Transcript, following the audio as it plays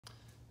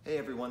Hey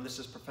everyone, this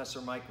is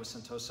Professor Mike with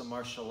Sentosa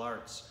Martial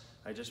Arts.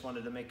 I just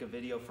wanted to make a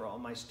video for all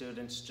my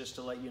students just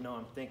to let you know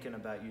I'm thinking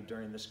about you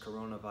during this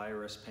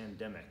coronavirus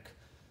pandemic.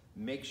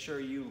 Make sure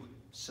you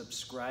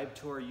subscribe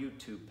to our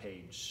YouTube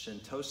page,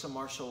 Sentosa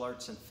Martial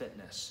Arts and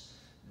Fitness.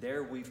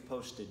 There we've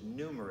posted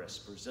numerous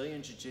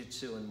Brazilian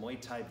Jiu-Jitsu and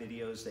Muay Thai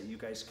videos that you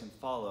guys can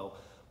follow,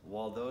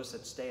 while those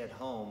that stay at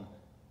home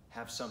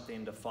have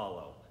something to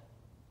follow.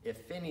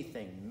 If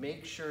anything,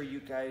 make sure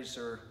you guys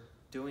are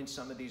doing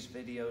some of these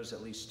videos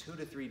at least 2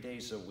 to 3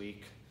 days a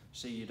week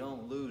so you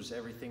don't lose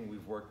everything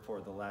we've worked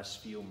for the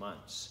last few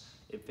months.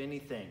 If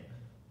anything,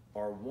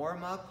 our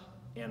warm-up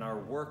and our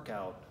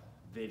workout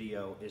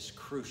video is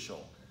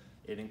crucial.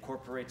 It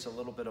incorporates a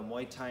little bit of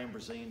Muay Thai and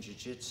Brazilian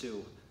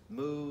Jiu-Jitsu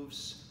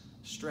moves,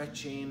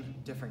 stretching,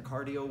 different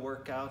cardio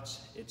workouts.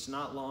 It's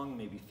not long,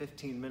 maybe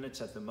 15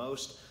 minutes at the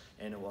most,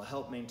 and it will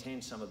help maintain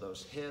some of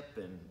those hip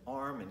and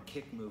arm and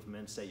kick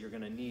movements that you're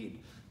gonna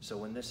need. So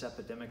when this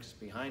epidemic is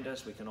behind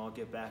us, we can all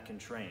get back and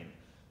train.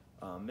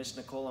 Miss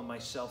Nicole and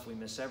myself, we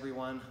miss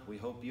everyone. We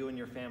hope you and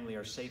your family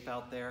are safe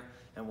out there,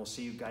 and we'll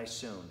see you guys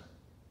soon.